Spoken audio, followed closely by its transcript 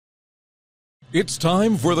It's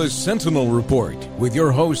time for the Sentinel Report with your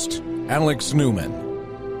host, Alex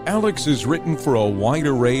Newman. Alex has written for a wide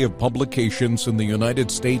array of publications in the United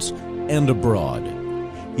States and abroad.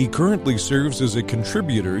 He currently serves as a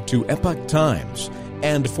contributor to Epoch Times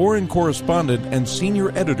and foreign correspondent and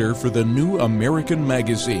senior editor for the New American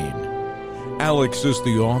Magazine. Alex is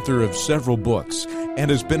the author of several books and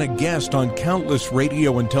has been a guest on countless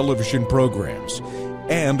radio and television programs,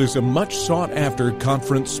 and is a much sought-after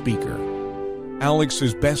conference speaker. Alex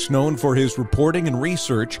is best known for his reporting and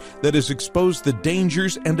research that has exposed the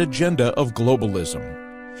dangers and agenda of globalism.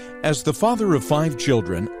 As the father of 5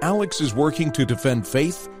 children, Alex is working to defend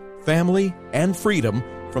faith, family, and freedom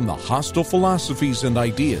from the hostile philosophies and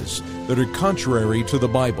ideas that are contrary to the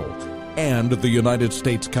Bible and the United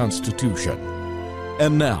States Constitution.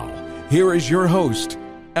 And now, here is your host,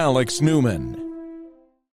 Alex Newman.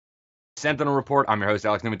 Sentinel Report. I'm your host,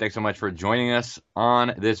 Alex Newman. Thanks so much for joining us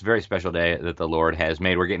on this very special day that the Lord has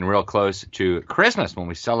made. We're getting real close to Christmas when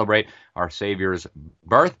we celebrate our Savior's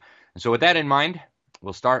birth. And so with that in mind,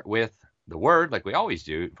 we'll start with the Word, like we always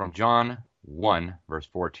do, from John 1, verse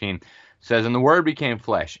 14. It says, "And the Word became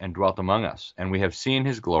flesh and dwelt among us, and we have seen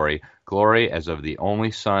his glory, glory as of the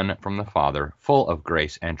only Son from the Father, full of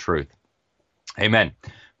grace and truth." Amen,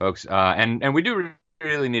 folks. And we do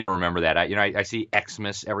really need to remember that. I see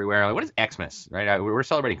Xmas everywhere. Like, what is Xmas, right? We're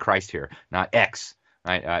celebrating Christ here, not X,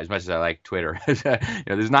 right? As much as I like Twitter. This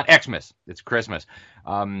is not Xmas. It's Christmas.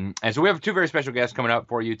 And so we have 2 very special guests coming up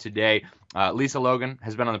for you today. Lisa Logan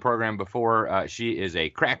has been on the program before. She is a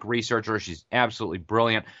crack researcher. She's absolutely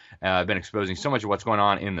brilliant. Been exposing so much of what's going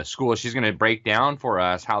on in the schools. She's going to break down for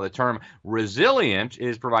us how the term resilient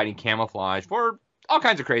is providing camouflage for all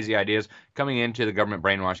kinds of crazy ideas coming into the government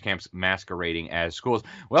brainwash camps masquerading as schools.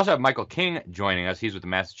 We also have Michael King joining us. He's with the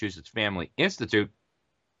Massachusetts Family Institute.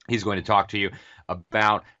 He's going to talk to you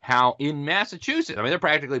about how in Massachusetts, they're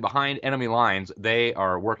practically behind enemy lines. They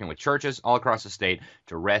are working with churches all across the state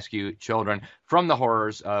to rescue children from the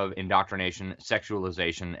horrors of indoctrination,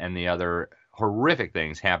 sexualization, and the other horrific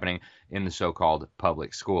things happening in the so-called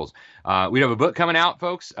public schools. We have a book coming out,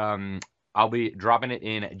 folks. I'll be dropping it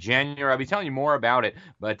in January. I'll be telling you more about it,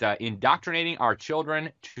 but Indoctrinating Our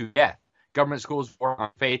Children to Death, Government Schools War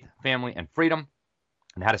on Faith, Family, and Freedom,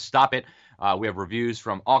 and How to Stop It. We have reviews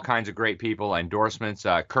from all kinds of great people, endorsements.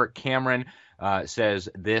 Kirk Cameron says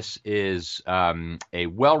this is a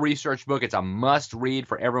well-researched book. It's a must-read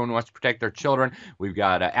for everyone who wants to protect their children. We've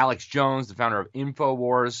got Alex Jones, the founder of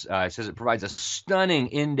InfoWars, says it provides a stunning,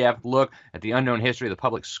 in-depth look at the unknown history of the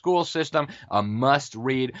public school system. A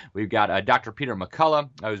must-read. We've got Dr. Peter McCullough,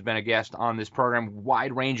 who's been a guest on this program.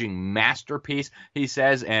 Wide-ranging masterpiece, he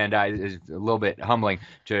says, and it's a little bit humbling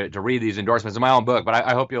to read these endorsements in my own book, but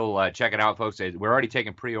I hope you'll check it out, folks. We're already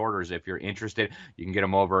taking pre-orders if you're interested. You can get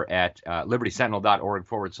them over at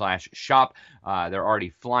libertysentinel.org/shop. They're already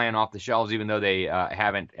flying off the shelves, even though they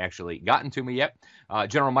haven't actually gotten to me yet.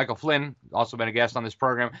 General Michael Flynn, also been a guest on this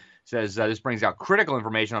program, says this brings out critical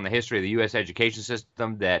information on the history of the U.S. education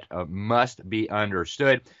system that must be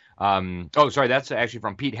understood. That's actually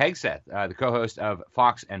from Pete Hegseth, the co-host of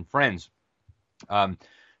Fox and Friends.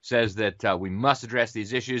 Says that we must address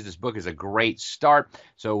these issues. This book is a great start.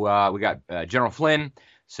 So we got General Flynn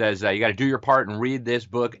says you got to do your part and read this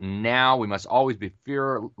book now. We must always be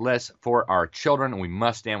fearless for our children, and we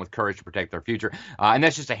must stand with courage to protect their future. And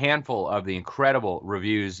that's just a handful of the incredible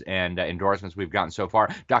reviews and endorsements we've gotten so far.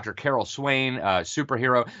 Dr. Carol Swain,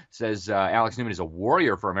 superhero, says Alex Newman is a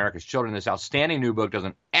warrior for America's children. This outstanding new book does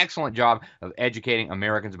an excellent job of educating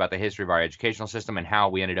Americans about the history of our educational system and how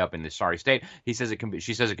we ended up in this sorry state. She says it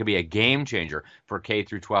can be a game changer for K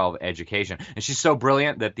through 12 education. And she's so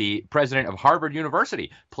brilliant that the president of Harvard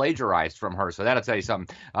University plagiarized from her. So that'll tell you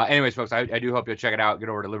something. Anyways, folks, I do hope you'll check it out. Get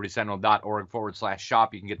over to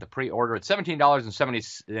libertysentinel.org/shop. You can get the pre-order at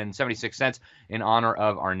 $17.76 in honor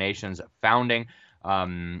of our nation's founding.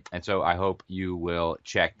 And so I hope you will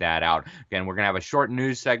check that out. Again, we're going to have a short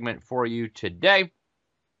news segment for you today.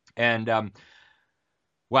 And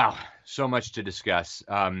wow, so much to discuss.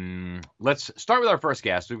 Let's start with our first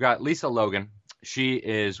guest. We've got Lisa Logan. She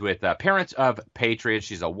is with Parents of Patriots.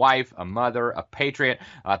 She's a wife, a mother, a patriot.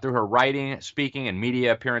 Through her writing, speaking, and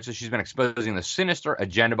media appearances, she's been exposing the sinister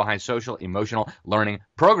agenda behind social emotional learning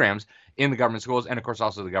programs in the government schools, and of course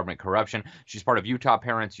also the government corruption. She's part of Utah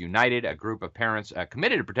Parents United, a group of parents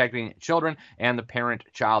committed to protecting children and the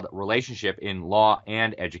parent-child relationship in law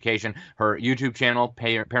and education. Her YouTube channel,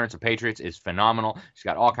 Parents of Patriots, is phenomenal. She's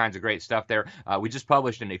got all kinds of great stuff there. We just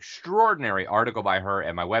published an extraordinary article by her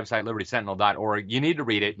at my website, libertysentinel.org. You need to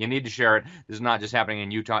read it. You need to share it. This is not just happening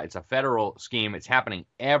in Utah. It's a federal scheme. It's happening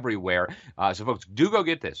everywhere. So folks, do go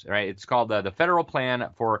get this. Right? It's called the Federal Plan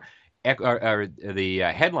for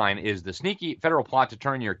the headline is "The Sneaky Federal Plot to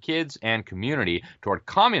Turn Your Kids and Community Toward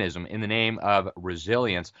Communism in the Name of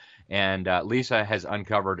Resilience." And Lisa has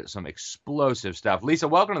uncovered some explosive stuff. Lisa,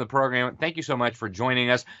 welcome to the program. Thank you so much for joining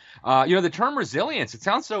us. The term resilience, it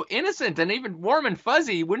sounds so innocent and even warm and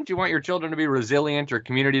fuzzy. Wouldn't you want your children to be resilient or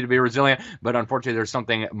community to be resilient? But unfortunately, there's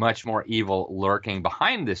something much more evil lurking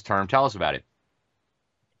behind this term. Tell us about it.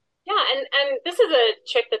 Yeah, and this is a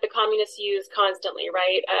trick that the communists use constantly,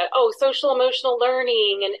 right? Social emotional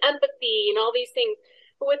learning and empathy and all these things.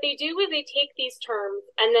 But what they do is they take these terms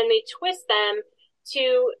and then they twist them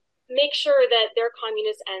to make sure that their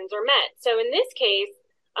communist ends are met. So in this case,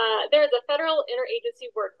 there's a federal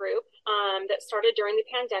interagency work group that started during the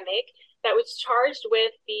pandemic that was charged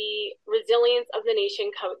with the resilience of the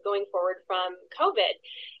nation going forward from COVID.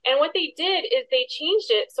 And what they did is they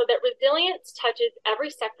changed it so that resilience touches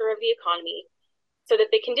every sector of the economy, so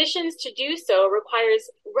that the conditions to do so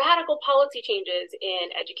requires radical policy changes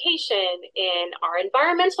in education, in our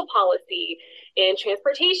environmental policy, in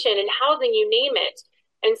transportation and housing, you name it.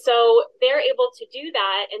 And so they're able to do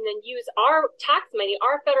that and then use our tax money,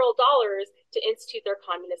 our federal dollars, to institute their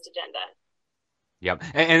communist agenda. Yep.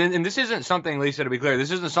 And this isn't something, Lisa, to be clear,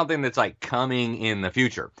 this isn't something that's like coming in the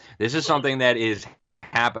future. This is something that is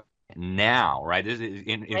happening now, right? This is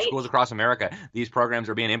in right. Schools across America, these programs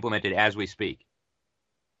are being implemented as we speak.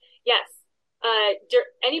 Yes.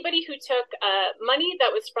 Anybody who took money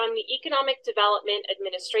that was from the Economic Development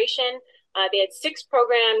Administration, they had 6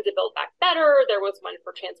 programs to Build Back Better. There was one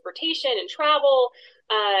for transportation and travel,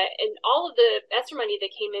 and all of the ESSER money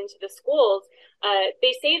that came into the schools.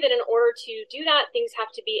 They say that in order to do that, things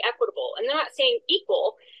have to be equitable. And they're not saying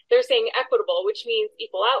equal, they're saying equitable, which means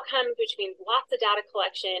equal outcomes, which means lots of data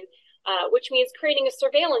collection, which means creating a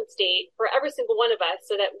surveillance state for every single one of us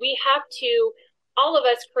so that we have to, all of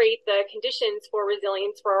us, create the conditions for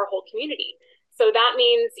resilience for our whole community. So that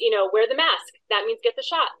means, wear the mask. That means get the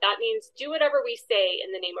shot. That means do whatever we say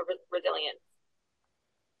in the name of resilience.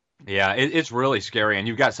 Yeah, it's really scary. And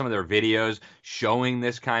you've got some of their videos showing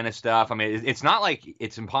this kind of stuff. I mean, it's not like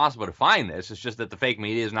it's impossible to find this. It's just that the fake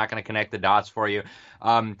media is not going to connect the dots for you.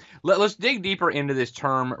 Let's dig deeper into this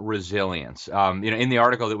term resilience. In the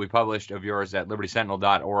article that we published of yours at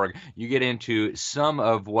libertysentinel.org, you get into some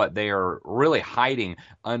of what they are really hiding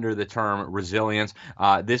under the term resilience.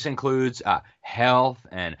 This includes health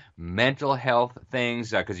and mental health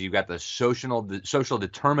things, because you've got the social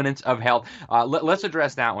determinants of health. Let's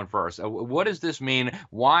address that one first. What does this mean?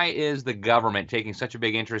 Why is the government taking such a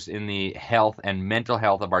big interest in the health and mental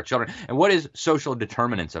health of our children? And what is social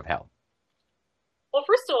determinants of health? Well,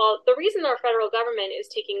 first of all, the reason our federal government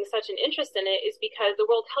is taking such an interest in it is because the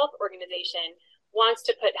World Health Organization wants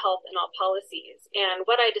to put health in all policies. And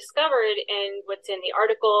what I discovered and what's in the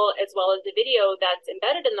article, as well as the video that's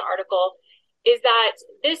embedded in the article, is that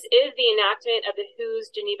this is the enactment of the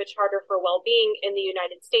WHO's Geneva Charter for Wellbeing in the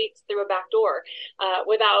United States through a back door,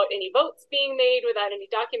 without any votes being made, without any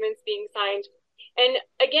documents being signed. And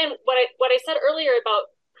again, what I said earlier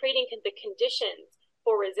about creating the conditions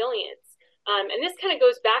for resilience, and this kind of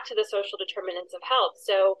goes back to the social determinants of health.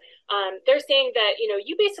 So they're saying that,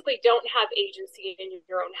 you basically don't have agency in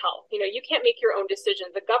your own health. You can't make your own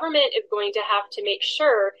decisions. The government is going to have to make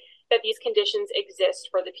sure that these conditions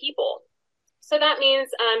exist for the people. So that means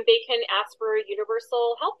they can ask for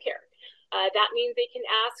universal health care. That means they can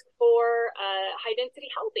ask for high-density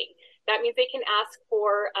housing. That means they can ask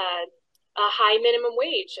for a high minimum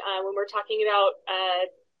wage when we're talking about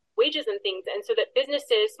wages and things, and so that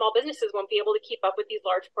small businesses won't be able to keep up with these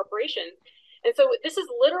large corporations. And so this is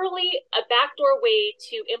literally a backdoor way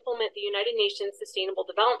to implement the United Nations Sustainable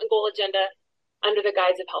Development Goal agenda under the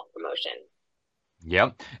guise of health promotion.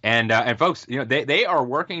 Yep. And folks, they are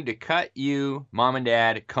working to cut you, mom and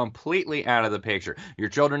dad, completely out of the picture. Your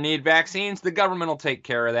children need vaccines. The government will take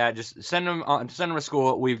care of that. Just send them to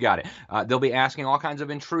school. We've got it. They'll be asking all kinds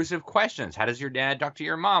of intrusive questions. How does your dad talk to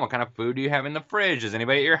your mom? What kind of food do you have in the fridge? Does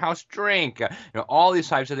anybody at your house drink? All these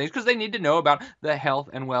types of things, because they need to know about the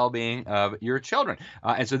health and well-being of your children.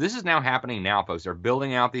 And so this is now happening now, folks. They're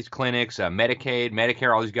building out these clinics, Medicaid,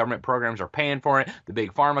 Medicare, all these government programs are paying for it. The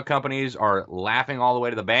big pharma companies are laughing laughing all the way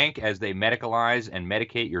to the bank as they medicalize and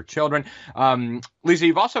medicate your children. Lisa,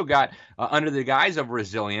 you've also got, under the guise of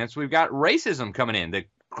resilience, we've got racism coming in, the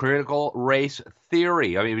critical race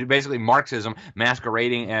theory. I mean, basically Marxism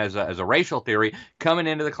masquerading as a racial theory coming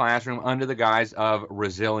into the classroom under the guise of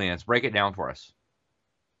resilience. Break it down for us.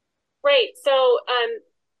 Right. So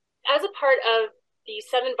as a part of the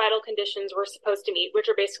 7 vital conditions we're supposed to meet, which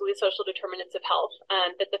are basically social determinants of health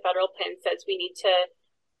that the federal plan says we need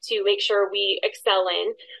to make sure we excel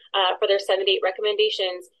in for their 7 to 8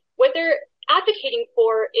 recommendations, what they're advocating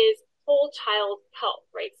for is whole child health,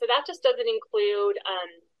 right? So that just doesn't include,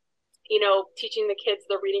 teaching the kids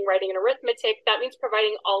the reading, writing, and arithmetic. That means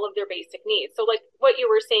providing all of their basic needs. So like what you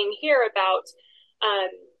were saying here about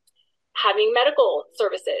having medical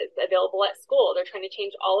services available at school. They're trying to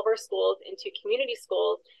change all of our schools into community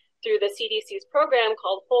schools through the CDC's program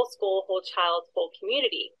called Whole School, Whole Child, Whole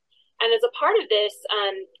Community. And as a part of this,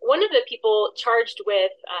 one of the people charged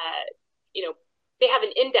with, they have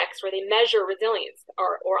an index where they measure resilience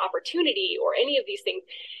or opportunity or any of these things.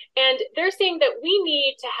 And they're saying that we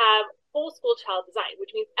need to have whole school child design,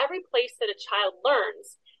 which means every place that a child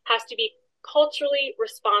learns has to be culturally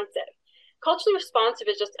responsive. Culturally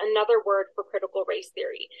responsive is just another word for critical race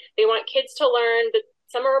theory. They want kids to learn that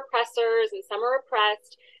some are oppressors and some are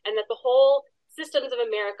oppressed, and that the whole systems of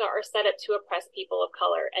America are set up to oppress people of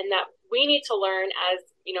color, and that we need to learn as,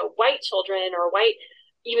 white children or white,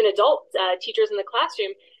 even adult teachers in the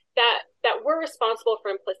classroom, that we're responsible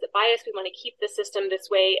for implicit bias. We want to keep the system this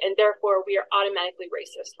way, and therefore we are automatically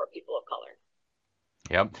racist for people of color.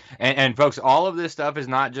 Yep. And folks, all of this stuff is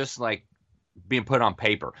not just like being put on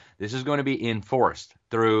paper. This is going to be enforced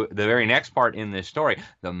through the very next part in this story,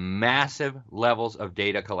 the massive levels of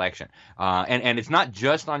data collection. And it's not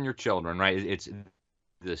just on your children, right? It's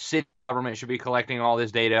the city government should be collecting all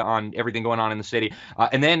this data on everything going on in the city.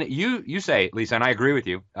 And then you say, Lisa, and I agree with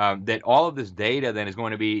you, that all of this data then is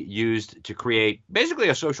going to be used to create basically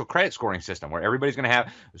a social credit scoring system where everybody's going to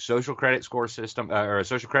have a social credit score system or a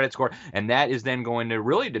social credit score. And that is then going to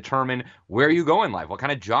really determine where you go in life, what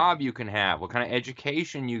kind of job you can have, what kind of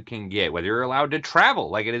education you can get, whether you're allowed to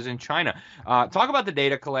travel like it is in China. Talk about the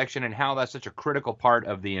data collection and how that's such a critical part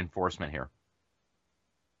of the enforcement here.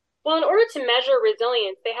 Well, in order to measure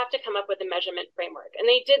resilience, they have to come up with a measurement framework. And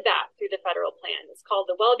they did that through the federal plan. It's called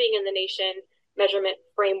the Wellbeing in the Nation Measurement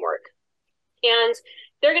Framework. And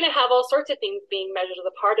they're going to have all sorts of things being measured as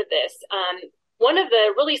a part of this. One of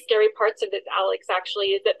the really scary parts of this, Alex,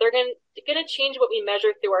 actually, is that they're going to change what we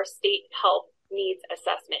measure through our state health needs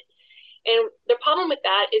assessment. And the problem with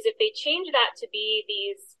that is if they change that to be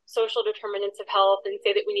these social determinants of health and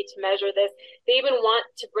say that we need to measure this, they even want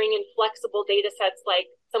to bring in flexible data sets like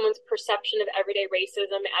someone's perception of everyday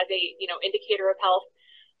racism as a indicator of health.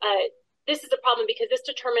 This is a problem because this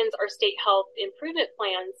determines our state health improvement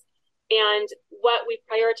plans and what we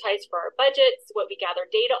prioritize for our budgets, what we gather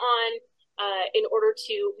data on in order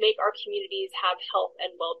to make our communities have health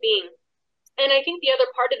and well-being. And I think the other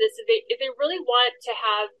part of this is they really want to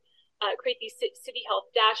have create these city health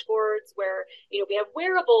dashboards where we have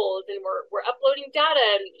wearables and we're uploading data,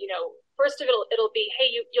 and first of it it'll be, hey,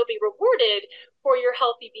 you'll be rewarded for your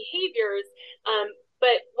healthy behaviors,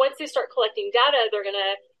 but once they start collecting data, they're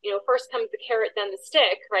gonna first comes the carrot, then the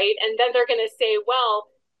stick, right? And then they're gonna say, well,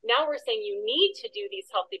 now we're saying you need to do these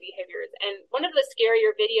healthy behaviors. And one of the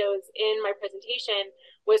scarier videos in my presentation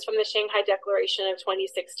was from the Shanghai Declaration of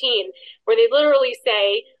 2016, where they literally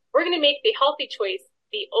say, we're going to make the healthy choice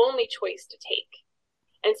the only choice to take.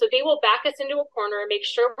 And so they will back us into a corner and make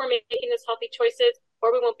sure we're making those healthy choices,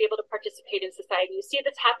 or we won't be able to participate in society. You see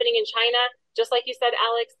that's happening in China, just like you said,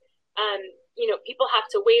 Alex. People have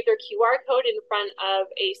to wave their QR code in front of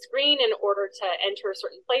a screen in order to enter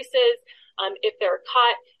certain places. If they're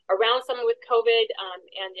caught around someone with COVID,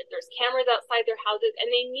 and if there's cameras outside their houses,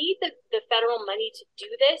 and they need the federal money to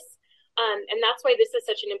do this. And that's why this is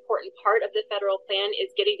such an important part of the federal plan,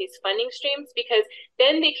 is getting these funding streams, because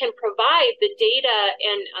then they can provide the data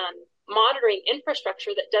and monitoring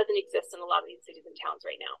infrastructure that doesn't exist in a lot of these cities and towns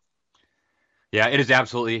right now. Yeah, it is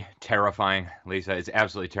absolutely terrifying, Lisa. It's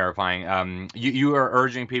absolutely terrifying. You are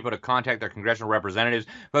urging people to contact their congressional representatives.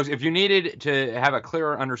 Folks, if you needed to have a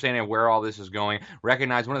clearer understanding of where all this is going,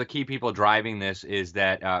 recognize one of the key people driving this is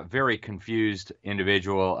that very confused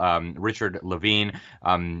individual, Richard Levine.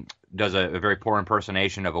 does a very poor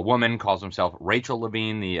impersonation of a woman, calls himself Rachel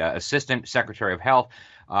Levine, the Assistant Secretary of Health.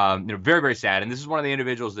 Very, very sad. And this is one of the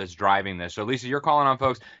individuals that's driving this. So, Lisa, you're calling on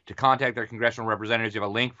folks to contact their congressional representatives. You have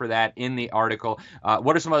a link for that in the article.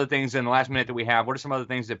 What are some other things in the last minute that we have? What are some other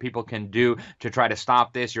things that people can do to try to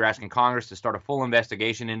stop this? You're asking Congress to start a full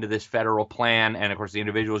investigation into this federal plan. And, of course, the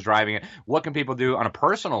individuals driving it. What can people do on a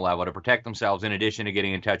personal level to protect themselves in addition to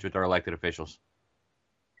getting in touch with their elected officials?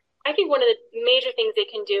 I think one of the major things they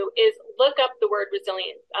can do is look up the word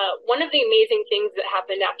resilience. One of the amazing things that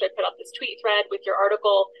happened after I put out this tweet thread with your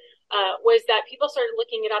article was that people started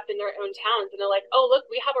looking it up in their own towns, and they're like, oh, look,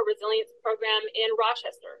 we have a resilience program in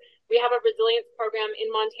Rochester. We have a resilience program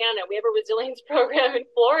in Montana. We have a resilience program in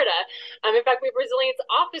Florida. In fact, we have a resilience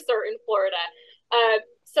officer in Florida.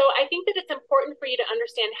 So I think that it's important for you to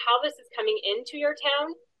understand how this is coming into your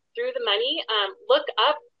town through the money. Look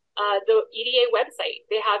up the EDA website.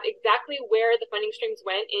 They have exactly where the funding streams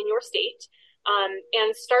went in your state,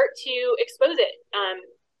 and start to expose it.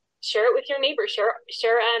 Share it with your neighbors.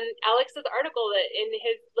 Share Alex's article in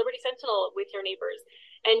his Liberty Sentinel with your neighbors,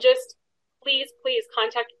 and just please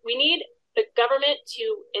contact. We need the government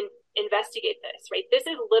to investigate this. Right, this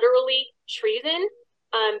is literally treason,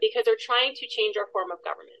 because they're trying to change our form of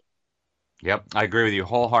government. Yep, I agree with you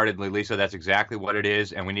wholeheartedly, Lisa. That's exactly what it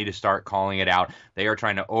is, and we need to start calling it out. They are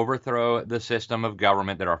trying to overthrow the system of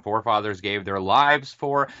government that our forefathers gave their lives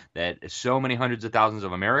for, that so many hundreds of thousands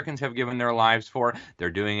of Americans have given their lives for. They're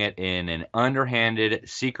doing it in an underhanded,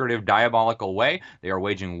 secretive, diabolical way. They are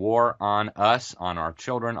waging war on us, on our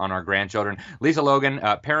children, on our grandchildren. Lisa Logan,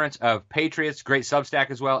 Parents of Patriots, great Substack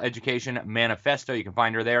as well, Education Manifesto. You can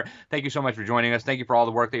find her there. Thank you so much for joining us. Thank you for all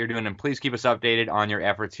the work that you're doing, and please keep us updated on your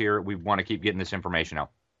efforts here. We want to keep getting this information out.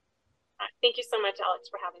 Thank you so much, Alex,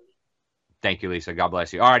 for having me. Thank you, Lisa. God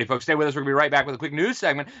bless you. All righty, folks, stay with us. We're going to be right back with a quick news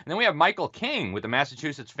segment. And then we have Michael King with the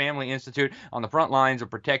Massachusetts Family Institute on the front lines of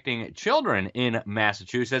protecting children in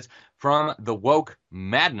Massachusetts from the woke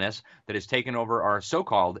madness that has taken over our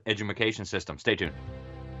so-called education system. Stay tuned.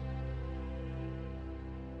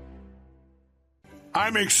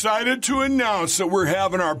 I'm excited to announce that we're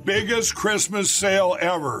having our biggest Christmas sale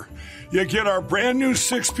ever. You get our brand new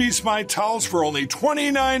 6-piece My Towels for only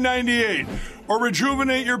 $29.98, or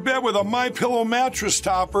rejuvenate your bed with a MyPillow mattress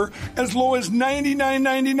topper as low as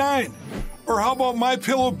 $99.99. Or how about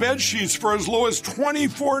MyPillow bed sheets for as low as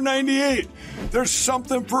 $24.98? There's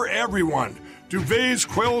something for everyone. Duvets,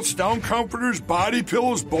 quilts, down comforters, body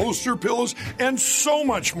pillows, bolster pillows, and so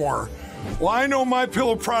much more. Well, I know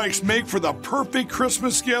MyPillow products make for the perfect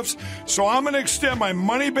Christmas gifts, so I'm going to extend my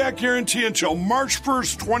money-back guarantee until March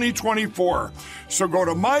 1st, 2024. So go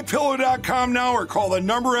to MyPillow.com now or call the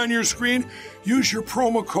number on your screen. Use your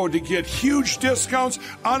promo code to get huge discounts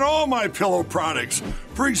on all MyPillow products.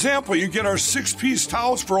 For example, you get our 6-piece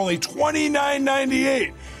towels for only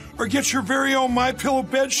 $29.98. Or get your very own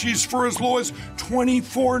MyPillow bed sheets for as low as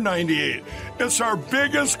 $24.98. It's our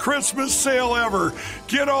biggest Christmas sale ever.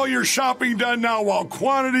 Get all your shopping done now while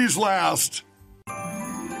quantities last.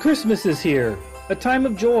 Christmas is here, a time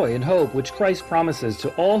of joy and hope which Christ promises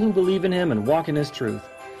to all who believe in Him and walk in His truth.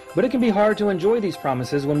 But it can be hard to enjoy these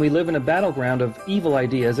promises when we live in a battleground of evil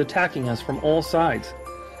ideas attacking us from all sides.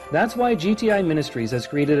 That's why GTI Ministries has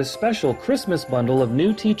created a special Christmas bundle of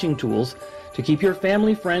new teaching tools to keep your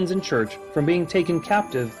family, friends, and church from being taken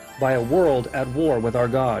captive by a world at war with our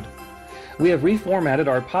God. We have reformatted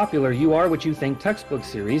our popular You Are What You Think textbook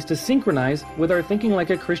series to synchronize with our Thinking Like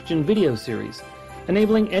a Christian video series,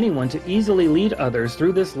 enabling anyone to easily lead others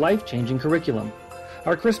through this life-changing curriculum.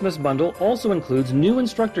 Our Christmas bundle also includes new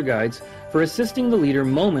instructor guides for assisting the leader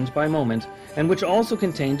moment by moment, and which also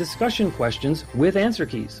contain discussion questions with answer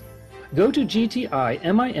keys. Go to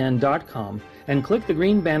gtimin.com and click the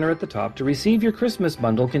green banner at the top to receive your Christmas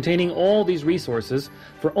bundle containing all these resources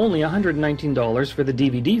for only $119 for the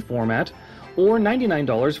DVD format or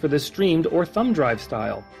 $99 for the streamed or thumb drive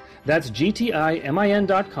style. That's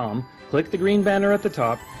gtimin.com, click the green banner at the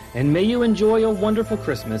top, and may you enjoy a wonderful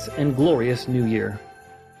Christmas and glorious New Year.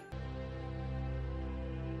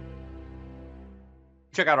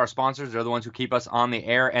 Check out our sponsors. They're the ones who keep us on the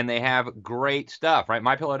air, and they have great stuff, right?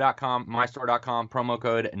 MyPillow.com, MyStore.com, promo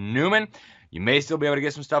code Newman. You may still be able to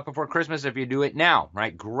get some stuff before Christmas if you do it now,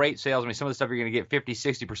 right? Great sales. I mean, some of the stuff you're going to get 50,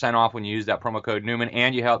 60% off when you use that promo code Newman,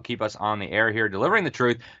 and you help keep us on the air here, delivering the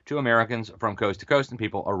truth to Americans from coast to coast and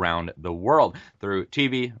people around the world through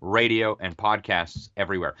TV, radio, and podcasts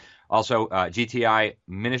everywhere. Also, GTI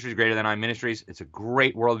Ministries, Greater Than I Ministries. It's a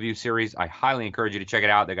great worldview series. I highly encourage you to check it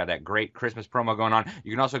out. They got that great Christmas promo going on.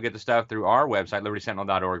 You can also get the stuff through our website,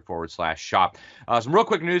 libertysentinel.org/shop. Some real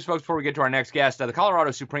quick news, folks, before we get to our next guest. The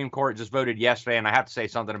Colorado Supreme Court just voted yesterday, and I have to say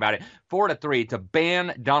something about it. 4-3 to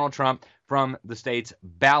ban Donald Trump from the state's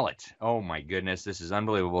ballot. Oh my goodness, this is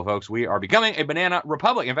unbelievable, folks. We are becoming a banana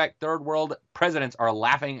republic. In fact, third world presidents are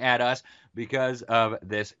laughing at us because of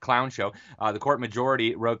this clown show. The court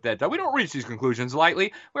majority wrote that we don't reach these conclusions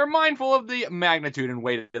lightly. We're mindful of the magnitude and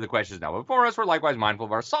weight of the questions now before us. We're likewise mindful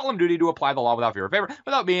of our solemn duty to apply the law without fear or favor,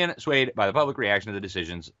 without being swayed by the public reaction to the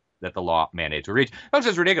decisions that the law mandates we reach. Folks,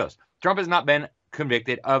 it's ridiculous. Trump has not been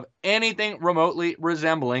convicted of anything remotely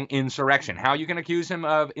resembling insurrection. How you can accuse him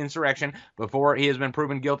of insurrection before he has been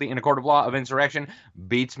proven guilty in a court of law of insurrection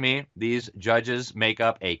beats me. These judges make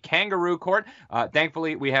up a kangaroo court.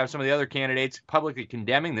 Thankfully, we have some of the other candidates publicly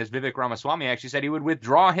condemning this. Vivek Ramaswamy actually said he would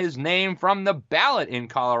withdraw his name from the ballot in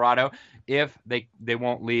Colorado if they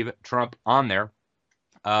won't leave Trump on there.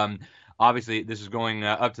 Obviously, this is going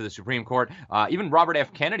up to the Supreme Court. Even Robert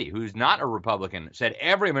F. Kennedy, who's not a Republican, said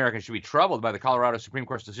every American should be troubled by the Colorado Supreme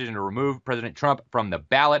Court's decision to remove President Trump from the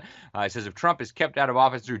ballot. He says if Trump is kept out of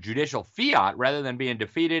office through judicial fiat rather than being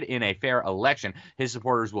defeated in a fair election, his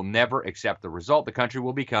supporters will never accept the result. The country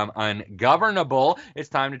will become ungovernable. It's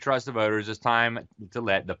time to trust the voters. It's time to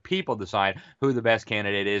let the people decide who the best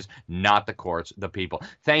candidate is, not the courts, the people.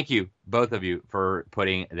 Thank you, both of you, for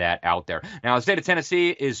putting that out there. Now, the state of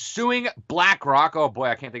Tennessee is suing BlackRock. Oh boy,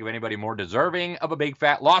 I can't think of anybody more deserving of a big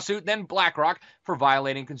fat lawsuit than BlackRock for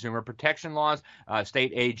violating consumer protection laws.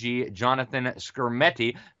 State AG Jonathan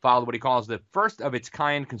Skermetti filed what he calls the first of its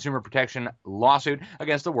kind consumer protection lawsuit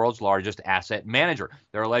against the world's largest asset manager.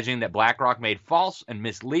 They're alleging that BlackRock made false and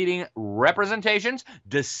misleading representations,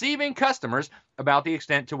 deceiving customers about the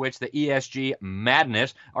extent to which the ESG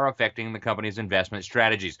madness are affecting the company's investment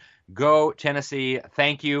strategies. Go Tennessee.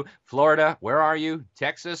 Thank you. Florida, where are you?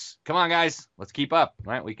 Texas, come on, guys. Let's keep up.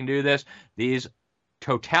 Right? We can do this. These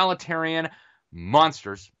totalitarian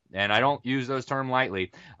monsters, and I don't use those terms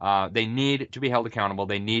lightly, they need to be held accountable.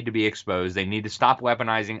 They need to be exposed. They need to stop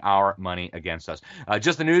weaponizing our money against us.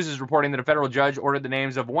 Just the News is reporting that a federal judge ordered the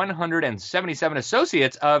names of 177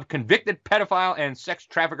 associates of convicted pedophile and sex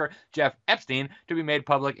trafficker Jeff Epstein to be made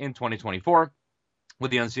public in 2024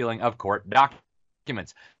 with the unsealing of court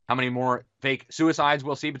documents. How many more fake suicides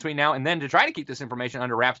we'll see between now and then to try to keep this information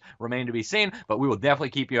under wraps remain to be seen, but we will definitely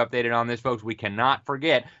keep you updated on this, folks. We cannot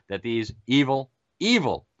forget that these evil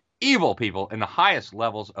people in the highest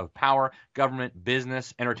levels of power, government,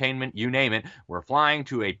 business, entertainment, you name it, were flying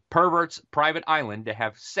to a pervert's private island to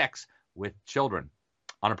have sex with children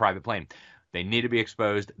on a private plane. They need to be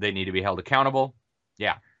exposed. They need to be held accountable.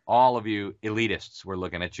 Yeah. All of you elitists, we're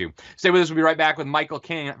looking at you. Stay with us. We'll be right back with Michael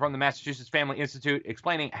King from the Massachusetts Family Institute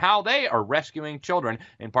explaining how they are rescuing children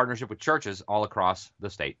in partnership with churches all across the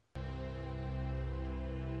state.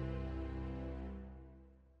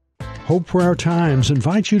 Hope for Our Times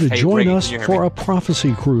invites you to join Reagan, us for a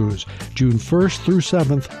prophecy cruise, June 1st through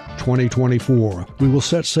 7th, 2024. We will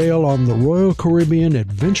set sail on the Royal Caribbean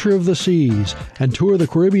Adventure of the Seas and tour the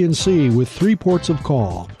Caribbean Sea with 3 ports of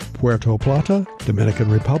call: Puerto Plata,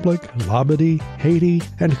 Dominican Republic, Labadee, Haiti,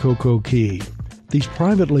 and Coco Key. These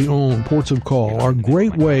privately owned ports of call are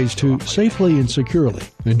great ways to safely and securely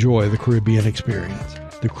enjoy the Caribbean experience.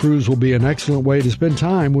 The cruise will be an excellent way to spend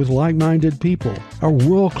time with like-minded people. Our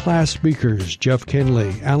world-class speakers, Jeff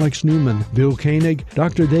Kenley, Alex Newman, Bill Koenig,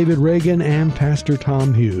 Dr. David Reagan, and Pastor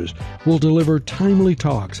Tom Hughes, will deliver timely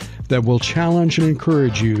talks that will challenge and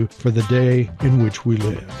encourage you for the day in which we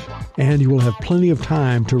live. And you will have plenty of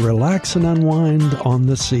time to relax and unwind on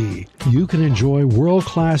the sea. You can enjoy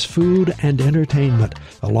world-class food and entertainment,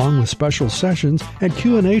 along with special sessions and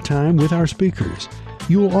Q&A time with our speakers.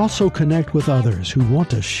 You will also connect with others who want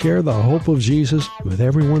to share the hope of Jesus with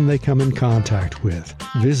everyone they come in contact with.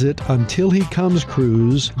 Visit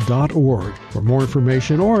untilhecomescruise.org for more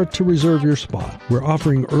information or to reserve your spot. We're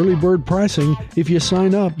offering early bird pricing if you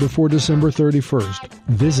sign up before December 31st.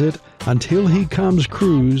 Visit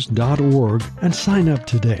untilhecomescruise.org and sign up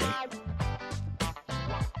today.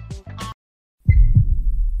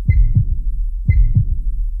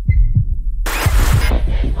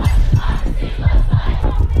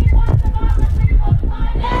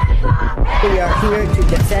 We are here to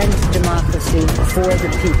defend democracy for the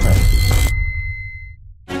people.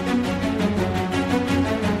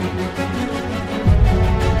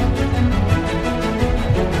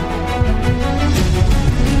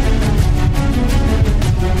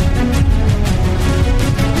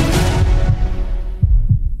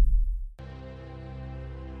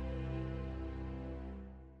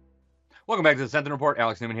 Welcome Welcome back to the Sentinel Report.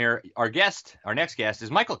 Alex Newman here. Our next guest is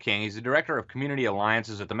Michael King. He's the Director of Community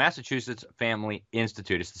Alliances at the Massachusetts Family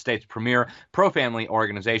Institute. It's the state's premier pro-family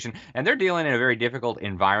organization, and they're dealing in a very difficult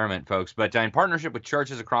environment, folks. But in partnership with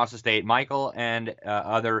churches across the state, Michael and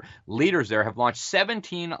other leaders there have launched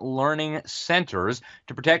 17 learning centers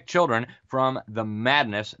to protect children from the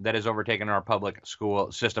madness that has overtaken our public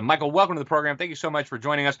school system. Michael, welcome to the program. Thank you so much for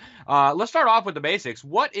joining us. Let's start off with the basics.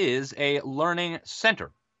 What is a learning center?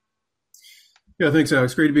 Yeah, thanks,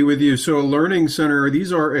 Alex. Great to be with you. So a learning center,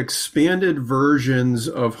 these are expanded versions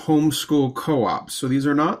of homeschool co-ops. So these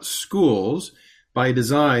are not schools by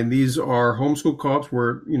design. These are homeschool co-ops.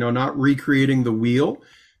 We're, not recreating the wheel.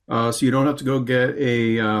 So you don't have to go get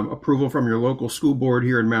a approval from your local school board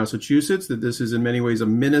here in Massachusetts, that this is in many ways a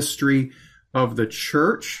ministry of the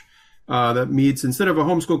church that meets, instead of a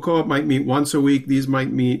homeschool co-op might meet once a week, these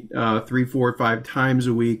might meet 3, 4, 5 times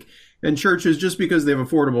a week. And churches, just because they have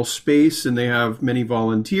affordable space and they have many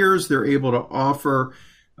volunteers, they're able to offer,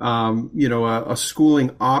 a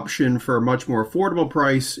schooling option for a much more affordable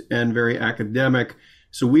price and very academic.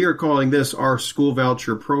 So we are calling this our school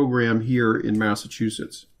voucher program here in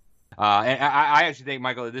Massachusetts. And I actually think,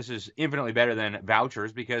 Michael, that this is infinitely better than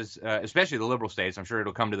vouchers because, especially the liberal states, I'm sure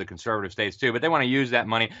it'll come to the conservative states too, but they want to use that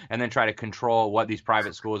money and then try to control what these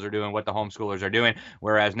private schools are doing, what the homeschoolers are doing.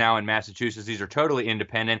 Whereas now in Massachusetts, these are totally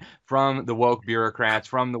independent from the woke bureaucrats,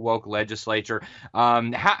 from the woke legislature.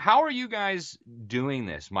 How are you guys doing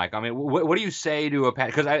this, Mike? I mean, what do you say to a,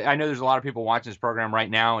 because I know there's a lot of people watching this program right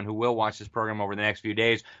now and who will watch this program over the next few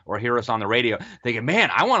days or hear us on the radio thinking, man,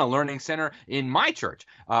 I want a learning center in my church.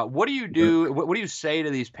 What do you do? What do you say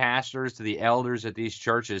to these pastors, to the elders at these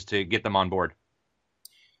churches to get them on board?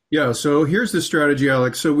 Yeah, so here's the strategy,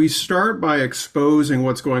 Alex. So we start by exposing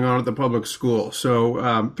what's going on at the public school.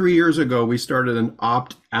 So 3 years ago, we started an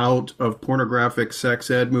opt-out of pornographic sex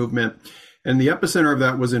ed movement. And the epicenter of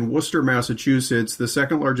that was in Worcester, Massachusetts, the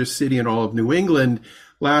second largest city in all of New England.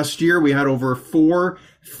 Last year, we had over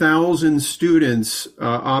 4,000 students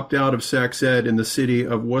opt out of sex ed in the city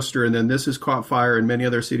of Worcester. And then this has caught fire in many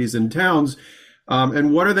other cities and towns.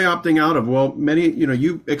 And what are they opting out of? Well, many,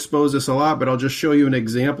 you expose this a lot, but I'll just show you an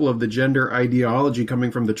example of the gender ideology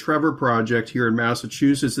coming from the Trevor Project here in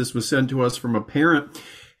Massachusetts. This was sent to us from a parent.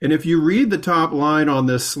 And if you read the top line on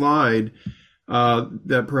this slide,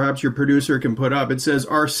 that perhaps your producer can put up, it says,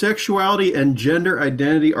 our sexuality and gender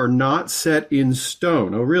identity are not set in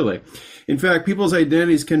stone. Oh, really? In fact, people's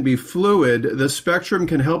identities can be fluid. The spectrum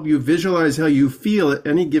can help you visualize how you feel at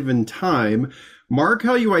any given time. Mark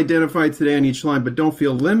how you identify today on each line, but don't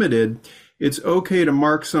feel limited. It's okay to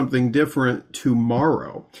mark something different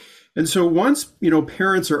tomorrow. And so once,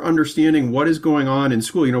 parents are understanding what is going on in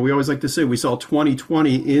school, we always like to say we saw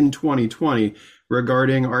 2020 in 2020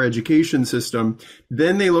 regarding our education system,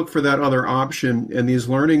 then they look for that other option. And these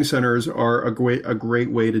learning centers are a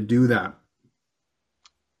great way to do that.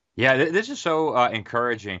 Yeah, this is so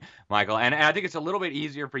encouraging, Michael. And I think it's a little bit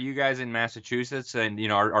easier for you guys in Massachusetts and,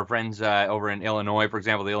 our friends over in Illinois, for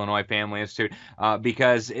example, the Illinois Family Institute,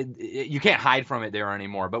 because you can't hide from it there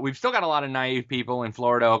anymore. But we've still got a lot of naive people in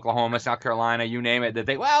Florida, Oklahoma, South Carolina, you name it, that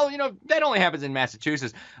think, that only happens in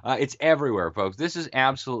Massachusetts. It's everywhere, folks. This is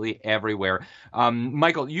absolutely everywhere.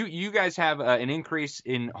 Michael, you guys have an increase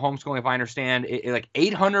in homeschooling, if I understand, like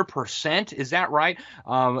 800%. Is that right?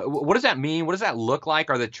 What does that mean? What does that look like?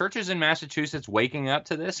 Are the churches in Massachusetts waking up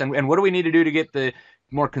to this? And what do we need to do to get the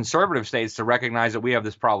more conservative states to recognize that we have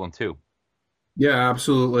this problem too? Yeah,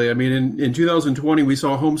 absolutely. I mean, in 2020, we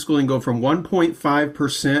saw homeschooling go from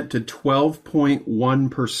 1.5% to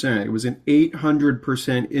 12.1%. It was an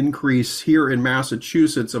 800% increase here in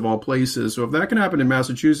Massachusetts, of all places. So if that can happen in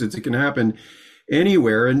Massachusetts, it can happen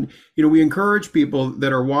anywhere. And, we encourage people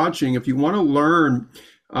that are watching, if you want to learn,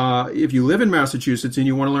 if you live in Massachusetts and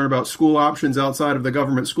you want to learn about school options outside of the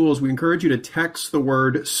government schools, we encourage you to text the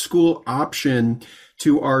word school option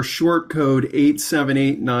to our short code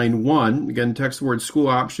 87891. Again, text the word school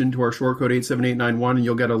option to our short code 87891, and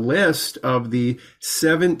you'll get a list of the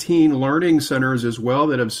 17 learning centers as well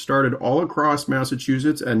that have started all across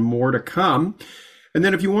Massachusetts and more to come. And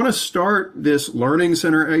then if you want to start this learning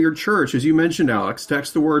center at your church, as you mentioned, Alex,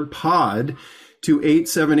 text the word pod to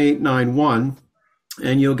 87891.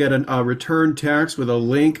 And you'll get a return text with a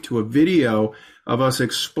link to a video of us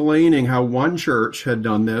explaining how one church had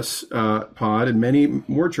done this pod, and many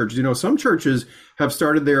more churches. Some churches have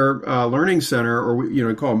started their learning center,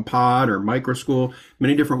 or call them pod or micro school,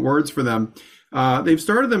 many different words for them. They've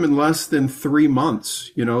started them in less than 3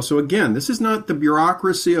 months. So again, this is not the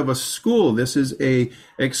bureaucracy of a school. This is a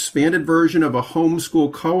expanded version of a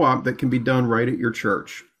homeschool co-op that can be done right at your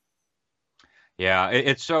church. Yeah,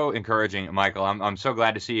 it's so encouraging, Michael. I'm so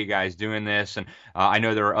glad to see you guys doing this, and I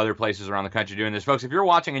know there are other places around the country doing this. Folks, if you're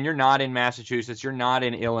watching and you're not in Massachusetts, you're not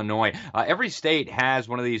in Illinois, every state has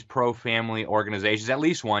one of these pro-family organizations, at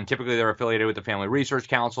least one. Typically, they're affiliated with the Family Research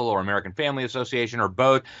Council or American Family Association or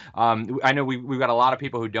both. I know we've got a lot of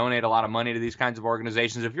people who donate a lot of money to these kinds of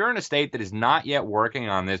organizations. If you're in a state that is not yet working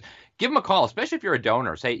on this, give them a call, especially if you're a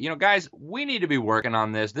donor. Say, guys, we need to be working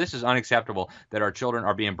on this. This is unacceptable that our children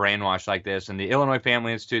are being brainwashed like this. And the Illinois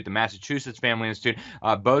Family Institute, the Massachusetts Family Institute,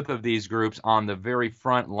 both of these groups on the very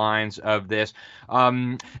front lines of this.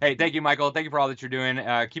 Hey, thank you, Michael. Thank you for all that you're doing.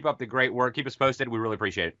 Keep up the great work. Keep us posted. We really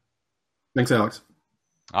appreciate it. Thanks, Alex.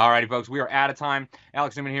 All righty, folks, we are out of time.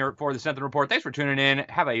 Alex Newman here for the Sentinel Report. Thanks for tuning in.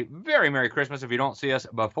 Have a very Merry Christmas if you don't see us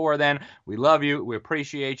before then. We love you. We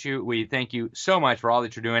appreciate you. We thank you so much for all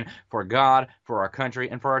that you're doing for God, for our country,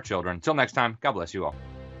 and for our children. Until next time, God bless you all.